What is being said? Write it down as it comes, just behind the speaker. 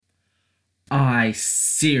I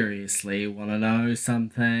seriously want to know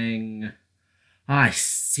something. I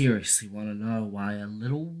seriously want to know why a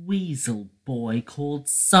little weasel boy called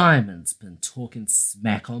Simon's been talking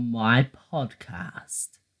smack on my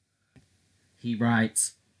podcast. He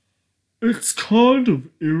writes, "It's kind of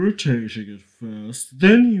irritating at first,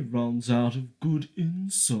 then he runs out of good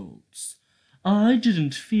insults. I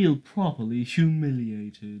didn't feel properly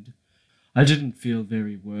humiliated. I didn't feel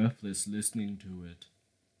very worthless listening to it."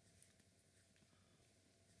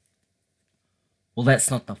 Well,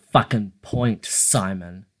 that's not the fucking point,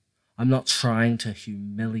 Simon. I'm not trying to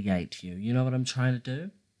humiliate you. You know what I'm trying to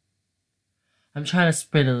do? I'm trying to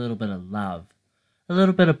spread a little bit of love, a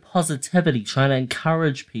little bit of positivity, trying to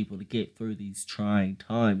encourage people to get through these trying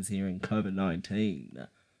times here in COVID-19.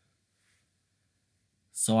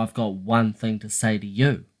 So I've got one thing to say to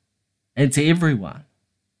you, and to everyone.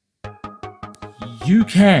 You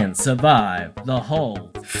can survive the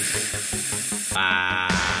whole...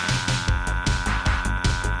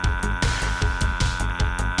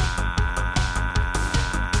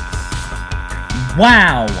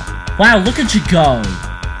 Wow! Wow, look at you go!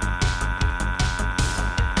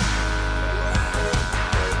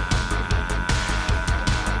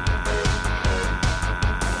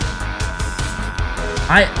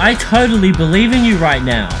 I totally believe in you right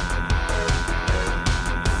now.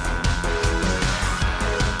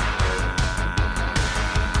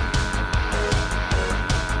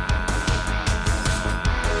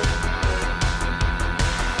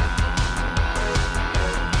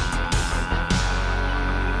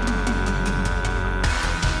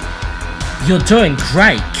 You're doing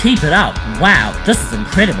great. Keep it up. Wow, this is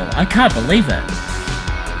incredible. I can't believe it.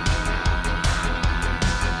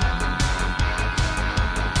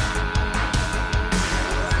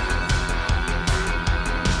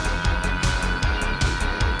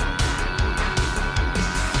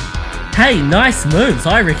 Hey, nice moves.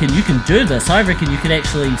 I reckon you can do this. I reckon you can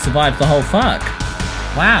actually survive the whole fuck.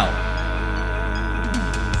 Wow.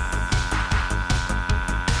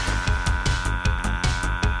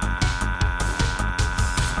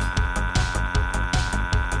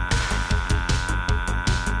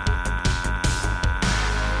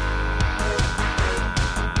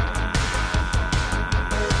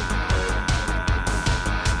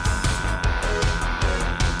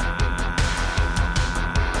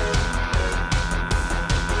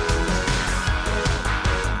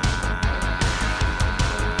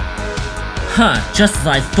 Huh, just as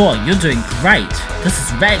I thought, you're doing great. This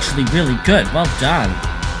is actually really good, well done.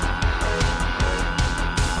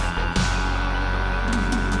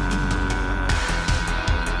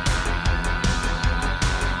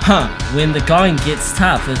 Huh, when the going gets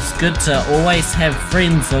tough, it's good to always have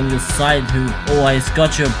friends on your side who've always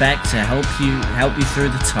got your back to help you through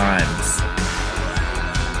the times.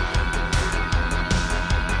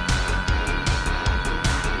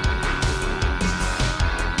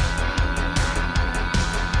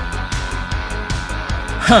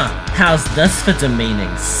 Huh, how's this for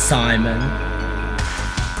demeaning, Simon?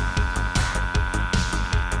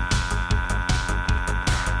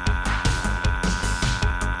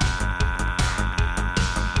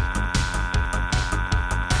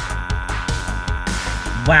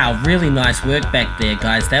 Wow, really nice work back there,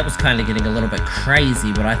 guys. That was kind of getting a little bit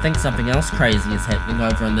crazy, but I think something else crazy is happening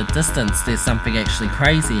over in the distance. There's something actually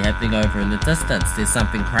crazy happening over in the distance. There's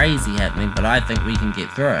something crazy happening, but I think we can get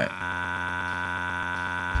through it.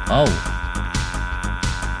 Oh.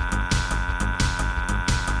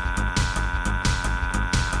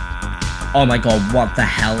 Oh my god, what the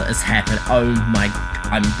hell has happened? Oh my...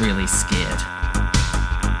 I'm really scared.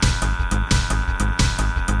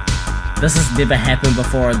 This has never happened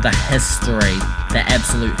before in the history, the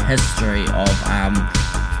absolute history of,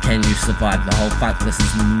 Can You Survive the Whole Fuck? This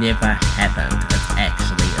has never happened. It's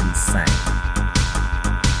actually insane.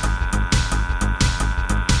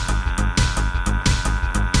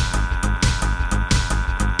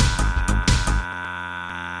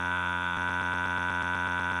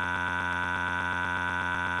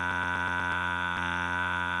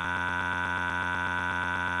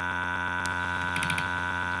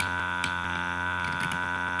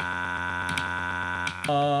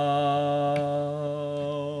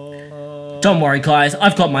 Don't worry guys,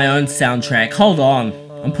 I've got my own soundtrack. Hold on.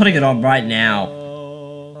 I'm putting it on right now.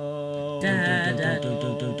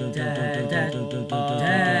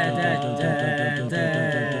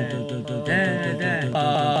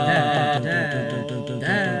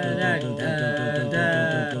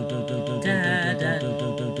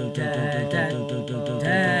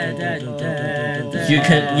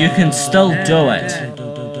 You can still do it.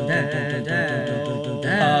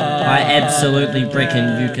 I absolutely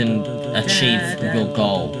reckon you can achieve your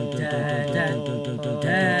goal.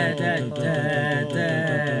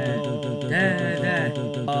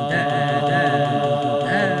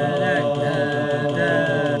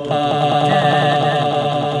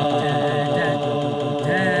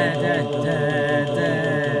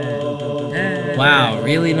 Wow,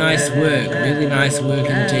 really nice work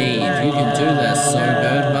indeed. You can do this so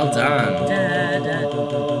good, well done.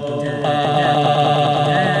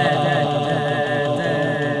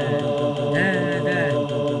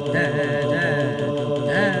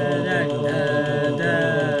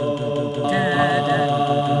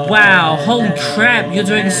 Wow, holy crap, you're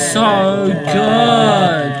doing so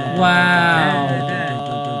good. Wow.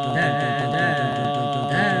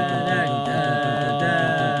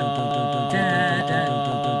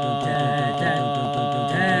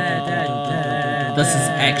 This is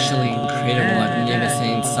actually incredible. I've never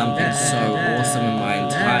seen something so awesome in my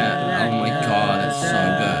entire... Oh my god, it's so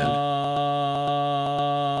good.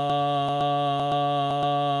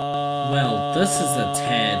 Well, this is a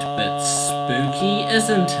tad bit spooky,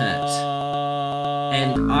 isn't it?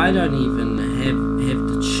 And I don't even have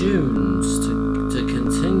the tunes to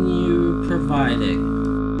continue providing.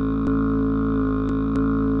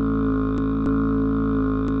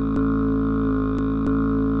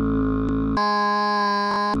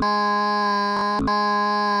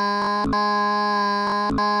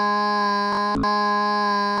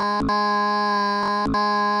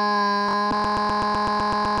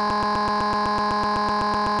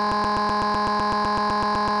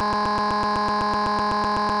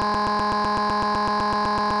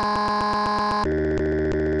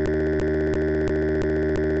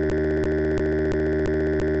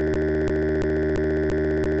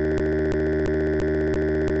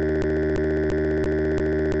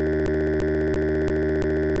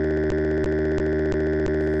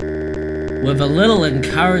 With a little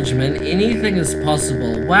encouragement, anything is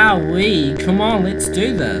possible. Wowee, come on, let's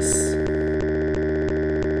do this.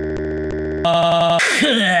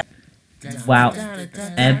 Wow,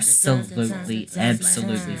 absolutely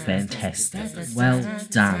fantastic. Well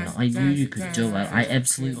done. I knew you could do it. I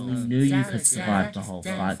absolutely knew you could survive the whole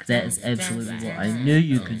fight. That is absolutely what I knew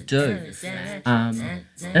you could do.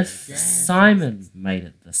 If Simon made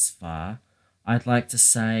it this far, I'd like to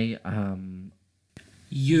say,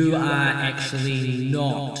 you are actually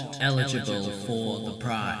not eligible for the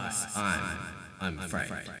prize, I'm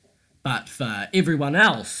afraid. But for everyone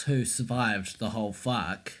else who survived the whole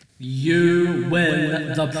fuck, you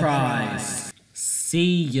win the prize.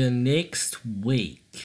 See you next week.